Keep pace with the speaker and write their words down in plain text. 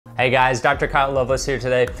Hey guys, Dr. Kyle Loveless here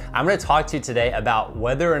today. I'm going to talk to you today about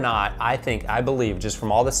whether or not I believe, just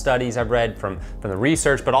from all the studies I've read, from the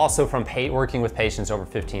research, but also from working with patients over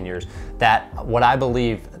 15 years, that why I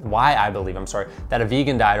believe, that a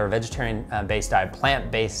vegan diet or a vegetarian-based diet,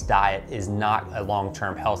 plant-based diet is not a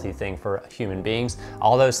long-term healthy thing for human beings.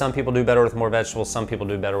 Although some people do better with more vegetables, some people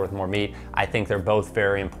do better with more meat, I think they're both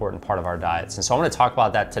very important part of our diets. And so I want to talk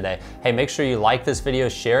about that today. Hey, make sure you like this video,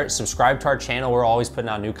 share it, subscribe to our channel. We're always putting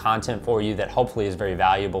out new content for you that hopefully is very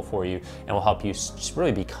valuable for you and will help you just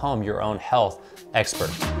really become your own health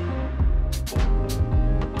expert.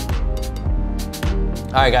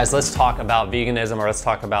 All right, guys, let's talk about veganism, or let's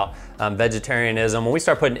talk about vegetarianism. When we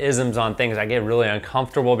start putting isms on things, I get really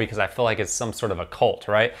uncomfortable because I feel like it's some sort of a cult,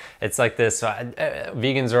 right? It's like this,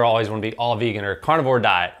 vegans are always want to be all vegan, or carnivore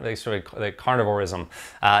diet, they sort of like carnivorism.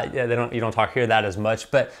 You don't hear that as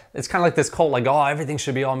much, but it's kind of like this cult, like, oh, everything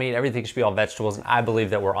should be all meat, everything should be all vegetables. And I believe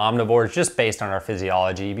that we're omnivores just based on our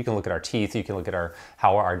physiology. You can look at our teeth, you can look at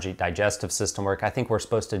how our digestive system works. I think we're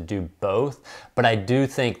supposed to do both, but I do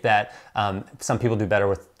think that some people do better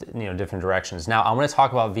with different directions. Now, I want to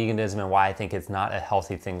talk about veganism and why I think it's not a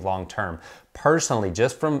healthy thing long term. Personally,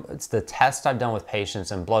 just from the tests I've done with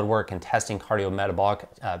patients and blood work and testing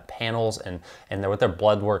cardiometabolic panels and what their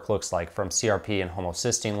blood work looks like from CRP and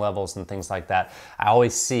homocysteine levels and things like that, I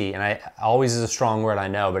always see, and I always is a strong word, I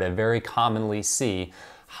know, but I very commonly see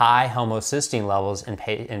high homocysteine levels in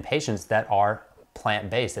patients that are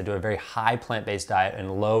plant-based. They do a very high plant-based diet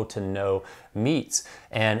and low to no meats,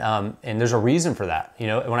 and there's a reason for that.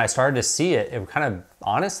 When I started to see it, it kind of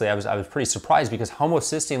honestly, I was pretty surprised, because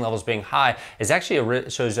homocysteine levels being high is actually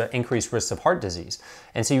shows an increased risk of heart disease.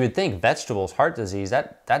 And so you would think vegetables, heart disease,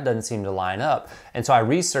 that doesn't seem to line up. And so I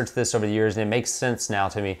researched this over the years, and it makes sense now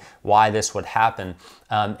to me why this would happen.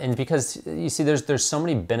 And because you see, there's so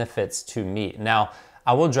many benefits to meat. Now,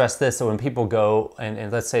 I will address this. So when people go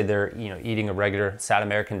and let's say they're eating a regular South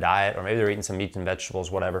American diet, or maybe they're eating some meat and vegetables,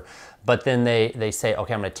 whatever, but then they say,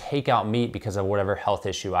 okay, I'm going to take out meat because of whatever health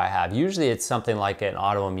issue I have. Usually it's something like an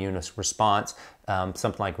autoimmune response,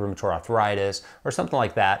 something like rheumatoid arthritis or something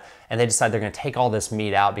like that, and they decide they're going to take all this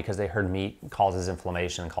meat out because they heard meat causes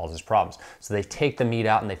inflammation and causes problems. So they take the meat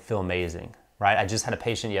out and they feel amazing. Right? I just had a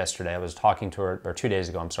patient yesterday. I was talking to her, or 2 days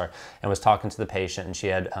ago, I'm sorry, and was talking to the patient, and she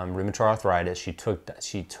had rheumatoid arthritis. She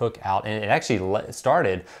took out, and it actually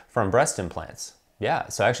started from breast implants. Yeah,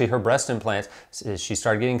 so actually her breast implants, she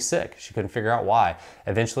started getting sick. She couldn't figure out why.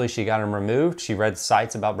 Eventually she got them removed. She read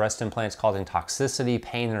sites about breast implants causing toxicity,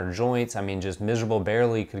 pain in her joints. I mean, just miserable,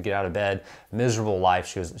 barely could get out of bed, miserable life.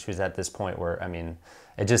 She was at this point where, I mean,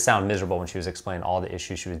 it just sounded miserable when she was explaining all the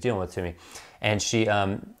issues she was dealing with to me. And she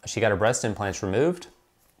got her breast implants removed,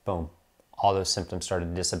 boom. All those symptoms started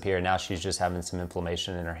to disappear. Now she's just having some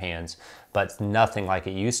inflammation in her hands, but nothing like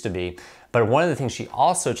it used to be. But one of the things she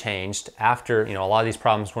also changed after, a lot of these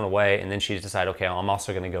problems went away, and then she decided, okay, I'm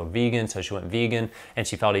also gonna go vegan. So she went vegan, and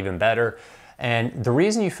she felt even better. And the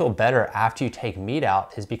reason you feel better after you take meat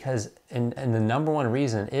out is because, and the number one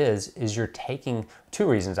reason is you're taking, two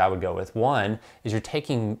reasons I would go with. One is you're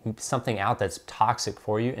taking something out that's toxic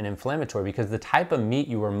for you and inflammatory, because the type of meat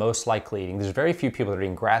you are most likely eating, there's very few people that are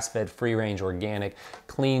eating grass-fed, free-range, organic,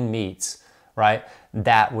 clean meats, right?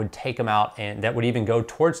 That would take them out, and that would even go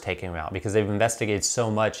towards taking them out, because they've investigated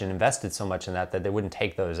so much and invested so much in that they wouldn't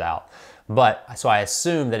take those out. But so I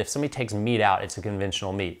assume that if somebody takes meat out, it's a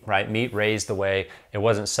conventional meat, right? Meat raised the way it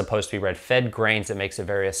wasn't supposed to be raised. Fed grains that makes it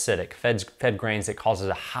very acidic. Fed grains that causes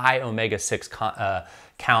a high omega-6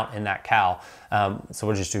 count in that cow. So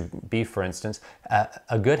we'll just do beef, for instance.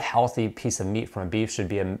 A good healthy piece of meat from a beef should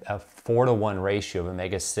be a 4-to-1 ratio of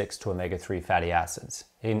omega-6 to omega-3 fatty acids.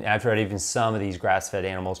 And I've read even some of these grass-fed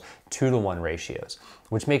animals 2-to-1 ratios,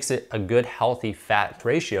 which makes it a good healthy fat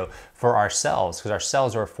ratio for our cells, because our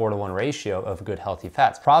cells are a 4-to-1 ratio of good healthy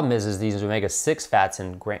fats. Problem is these omega-6 fats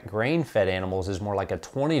in grain-fed animals is more like a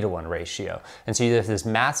 20-to-1 ratio. And so you have this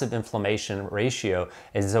massive inflammation ratio.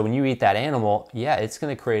 And so when you eat that animal, yeah, it's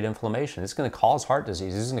going to create inflammation. It's going to cause heart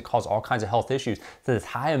disease. It's going to cause all kinds of health issues. So this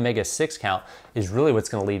high omega-6 count is really what's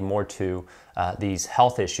going to lead more to these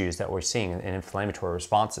health issues that we're seeing in inflammatory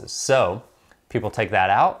responses. So people take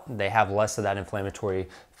that out, they have less of that inflammatory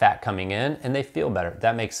fat coming in, and they feel better.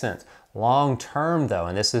 That makes sense. Long term though,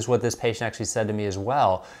 and this is what this patient actually said to me as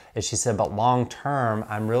well, is she said, but long term,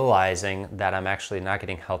 I'm realizing that I'm actually not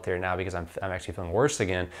getting healthier now because I'm actually feeling worse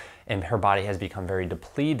again, and her body has become very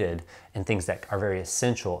depleted in things that are very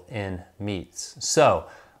essential in meats. So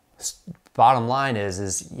bottom line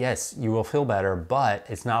is yes, you will feel better, but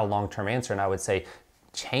it's not a long-term answer. And I would say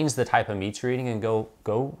change the type of meats you're eating and go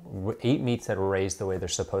eat meats that are raised the way they're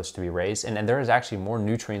supposed to be raised. And there is actually more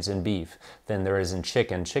nutrients in beef than there is in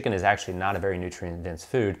chicken. Chicken is actually not a very nutrient dense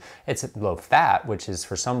food. It's low fat, which is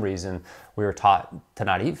for some reason we were taught to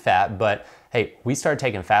not eat fat, but hey, we started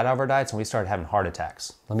taking fat out of our diets and we started having heart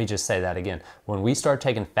attacks. Let me just say that again. When we started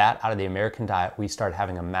taking fat out of the American diet, we started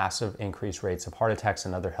having a massive increased rates of heart attacks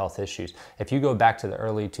and other health issues. If you go back to the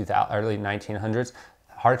early 1900s,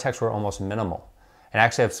 heart attacks were almost minimal. And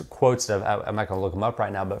actually I have some quotes that I'm not gonna look them up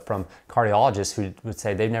right now, but from cardiologists who would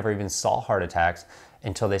say they've never even saw heart attacks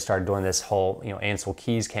until they started doing this whole, Ansel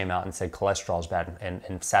Keys came out and said cholesterol is bad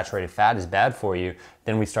and saturated fat is bad for you.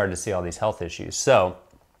 Then we started to see all these health issues. So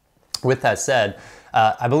with that said,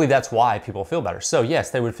 I believe that's why people feel better. So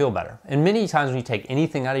yes, they would feel better. And many times when you take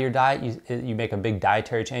anything out of your diet, you make a big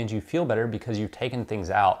dietary change, you feel better because you've taken things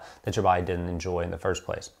out that your body didn't enjoy in the first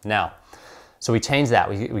place. Now, so we change that,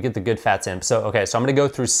 we get the good fats in. So, okay, so I'm gonna go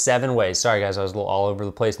through 7 ways. Sorry guys, I was a little all over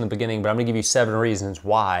the place in the beginning, but I'm gonna give you 7 reasons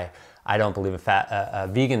why I don't believe a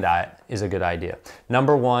vegan diet is a good idea.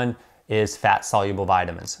 Number 1 is fat-soluble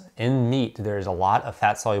vitamins. In meat, there's a lot of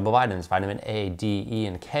fat-soluble vitamins, vitamin A, D, E,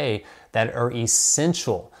 and K, that are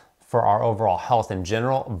essential for our overall health in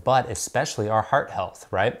general, but especially our heart health,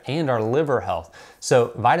 right? And our liver health.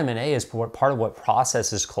 So vitamin A is part of what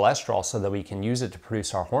processes cholesterol so that we can use it to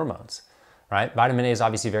produce our hormones. Right? Vitamin A is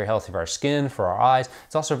obviously very healthy for our skin, for our eyes.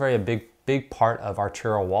 It's also a big part of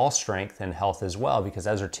arterial wall strength and health as well, because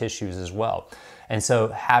those are tissues as well. And so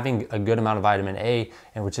having a good amount of vitamin A,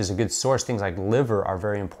 and which is a good source, things like liver are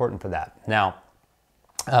very important for that. Now,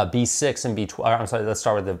 B6 and B12, I'm sorry, let's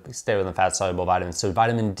stay with the fat-soluble vitamins. So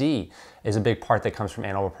vitamin D is a big part that comes from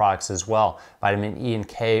animal products as well. Vitamin E and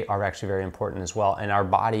K are actually very important as well, and our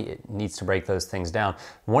body needs to break those things down.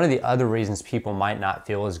 One of the other reasons people might not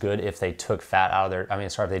feel as good if they took fat out of their,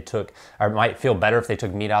 or might feel better if they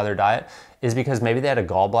took meat out of their diet, is because maybe they had a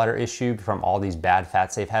gallbladder issue from all these bad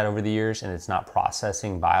fats they've had over the years, and it's not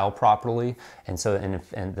processing bile properly, and so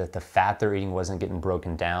the fat they're eating wasn't getting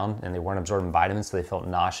broken down, and they weren't absorbing vitamins, so they felt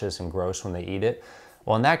nauseous and gross when they eat it.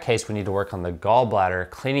 Well, in that case, we need to work on the gallbladder,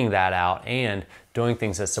 cleaning that out, and doing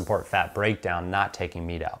things that support fat breakdown, not taking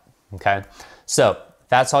meat out, okay? So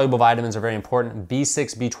fat-soluble vitamins are very important.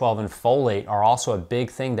 B6, B12, and folate are also a big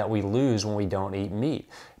thing that we lose when we don't eat meat.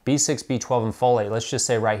 B6, B12, and folate, let's just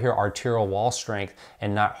say right here, arterial wall strength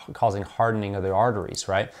and not causing hardening of the arteries,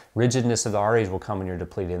 right? Rigidness of the arteries will come when you're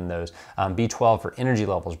depleted in those. B12 for energy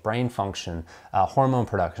levels, brain function, hormone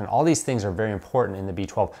production, all these things are very important in the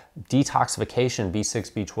B12. Detoxification,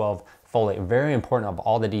 B6, B12, folate, very important of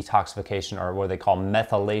all the detoxification, or what they call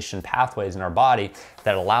methylation pathways in our body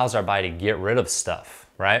that allows our body to get rid of stuff,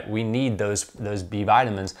 right? We need those B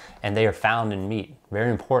vitamins, and they are found in meat. Very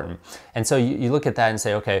important. And so you look at that and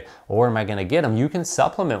say, okay, well, where am I gonna get them? You can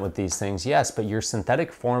supplement with these things, yes, but your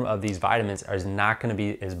synthetic form of these vitamins is not gonna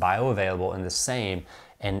be as bioavailable and the same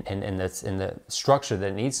and in the structure that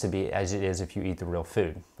it needs to be as it is if you eat the real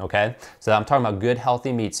food, okay? So I'm talking about good,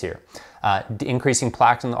 healthy meats here. Increasing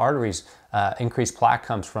plaque in the arteries, increased plaque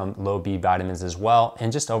comes from low B vitamins as well,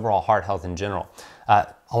 and just overall heart health in general.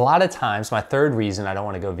 A lot of times, my third reason I don't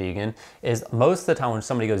wanna go vegan is most of the time when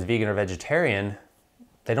somebody goes vegan or vegetarian,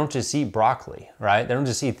 they don't just eat broccoli, right? They don't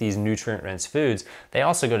just eat these nutrient-dense foods. They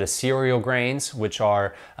also go to cereal grains, which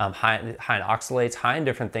are high in oxalates, high in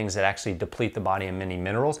different things that actually deplete the body in many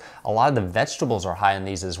minerals. A lot of the vegetables are high in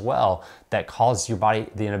these as well, that cause your body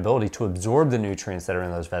the inability to absorb the nutrients that are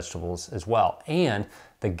in those vegetables as well. And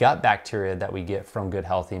the gut bacteria that we get from good,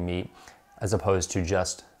 healthy meat, as opposed to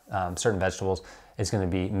just certain vegetables, is going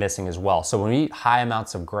to be missing as well. So when we eat high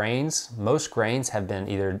amounts of grains, most grains have been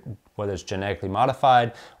either, whether it's genetically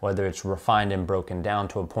modified, whether it's refined and broken down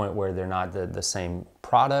to a point where they're not the same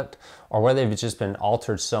product, or whether they've just been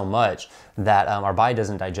altered so much that our body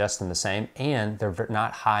doesn't digest them the same, and they're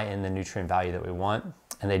not high in the nutrient value that we want,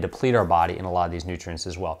 and they deplete our body in a lot of these nutrients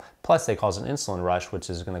as well. Plus they cause an insulin rush, which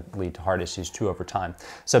is going to lead to heart issues too over time.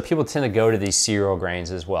 So people tend to go to these cereal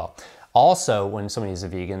grains as well. Also, when somebody is a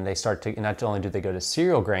vegan, they start to, not only do they go to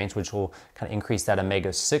cereal grains, which will kind of increase that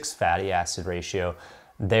omega-6 fatty acid ratio,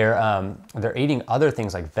 they're eating other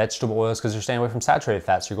things like vegetable oils because they're staying away from saturated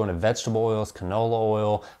fats. So you're going to vegetable oils, canola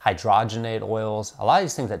oil, hydrogenated oils, a lot of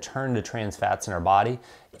these things that turn to trans fats in our body,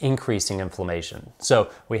 increasing inflammation.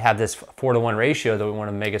 So we have this 4-to-1 ratio that we want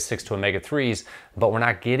omega-6 to omega-3s, but we're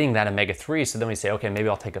not getting that omega-3. So then we say, okay, maybe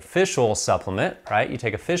I'll take a fish oil supplement, right? You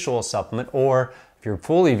take a fish oil supplement, or if you're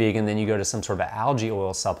fully vegan, then you go to some sort of algae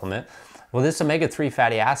oil supplement. Well, this omega-3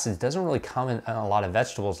 fatty acids doesn't really come in a lot of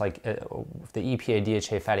vegetables like the EPA,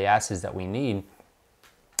 DHA fatty acids that we need.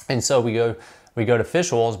 And so we go we go to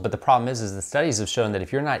fish oils, but the problem is the studies have shown that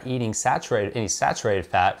if you're not eating any saturated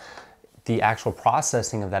fat, the actual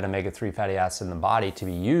processing of that omega-3 fatty acid in the body to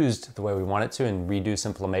be used the way we want it to and reduce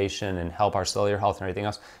inflammation and help our cellular health and everything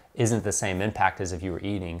else isn't the same impact as if you were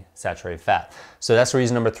eating saturated fat. So that's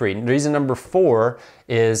reason number 3. Reason number 4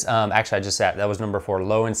 is, actually I just said, that was number 4,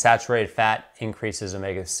 low in saturated fat increases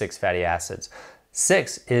omega-6 fatty acids.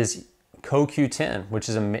 6 is CoQ10, which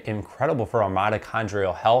is incredible for our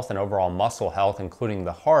mitochondrial health and overall muscle health, including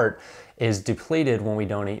the heart, is depleted when we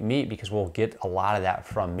don't eat meat because we'll get a lot of that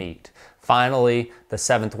from meat. Finally, the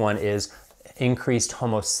 7th one is increased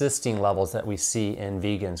homocysteine levels that we see in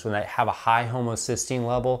vegans. When they have a high homocysteine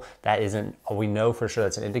level, we know for sure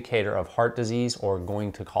that's an indicator of heart disease or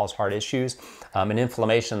going to cause heart issues and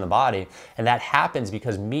inflammation in the body. And that happens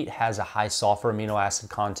because meat has a high sulfur amino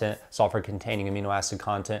acid content, sulfur containing amino acid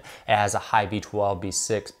content. It has a high B12,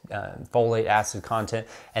 B6, folate acid content.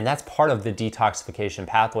 And that's part of the detoxification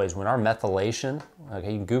pathways. When our methylation,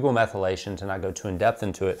 okay, you can Google methylation to not go too in depth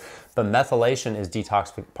into it, but methylation is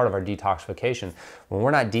part of our detoxification. When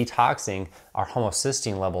we're not detoxing, our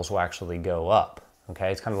homocysteine levels will actually go up.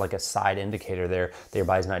 Okay, it's kind of like a side indicator there that your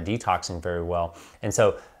body's not detoxing very well. And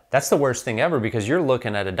so that's the worst thing ever, because you're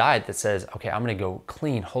looking at a diet that says, okay, I'm gonna go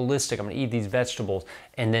clean, holistic, I'm gonna eat these vegetables,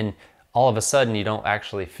 and then all of a sudden you don't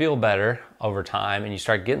actually feel better over time and you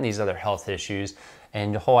start getting these other health issues.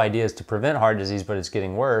 And the whole idea is to prevent heart disease, but it's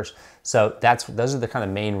getting worse. So those are the kind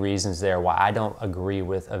of main reasons there why I don't agree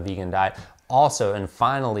with a vegan diet. Also, and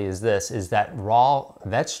finally is that raw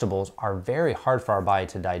vegetables are very hard for our body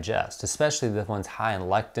to digest, especially the ones high in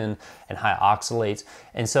lectin and high oxalates.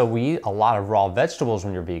 And so we eat a lot of raw vegetables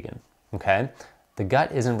when you're vegan, okay? The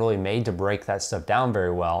gut isn't really made to break that stuff down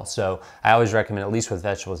very well. So I always recommend, at least with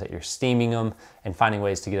vegetables, that you're steaming them and finding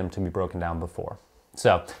ways to get them to be broken down before.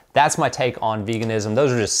 So that's my take on veganism.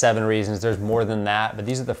 Those are just 7 reasons. There's more than that, but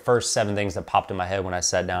these are the first 7 things that popped in my head when I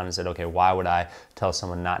sat down and said, okay, why would I tell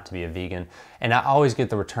someone not to be a vegan? And I always get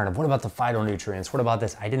the return of, what about the phytonutrients? What about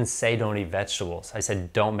this? I didn't say don't eat vegetables. I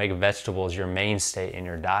said don't make vegetables your mainstay in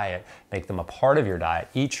your diet. Make them a part of your diet.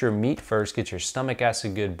 Eat your meat first, get your stomach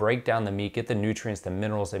acid good, break down the meat, get the nutrients, the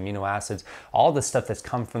minerals, the amino acids, all the stuff that's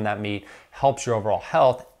come from that meat helps your overall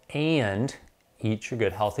health, and eat your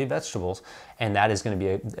good healthy vegetables. And that is going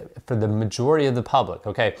to be for the majority of the public.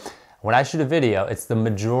 Okay, when I shoot a video, it's the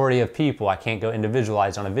majority of people. I can't go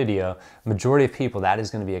individualized on a video. Majority of people, that is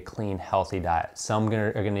going to be a clean, healthy diet. Some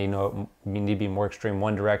are going to need to be more extreme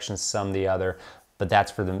one direction, some the other, but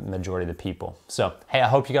that's for the majority of the people. So hey, I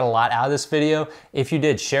hope you got a lot out of this video. If you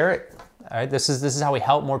did, share it. All right, this is how we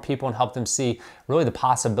help more people and help them see really the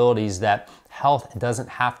possibilities that health doesn't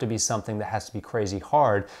have to be something that has to be crazy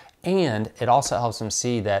hard. And it also helps them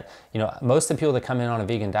see that, most of the people that come in on a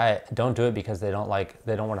vegan diet don't do it because they don't want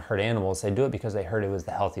to hurt animals. They do it because they heard it was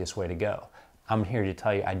the healthiest way to go. I'm here to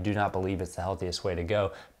tell you, I do not believe it's the healthiest way to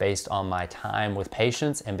go based on my time with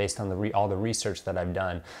patients and based on all the research that I've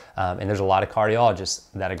done. And there's a lot of cardiologists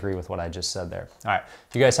that agree with what I just said there. All right,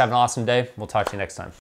 you guys have an awesome day. We'll talk to you next time.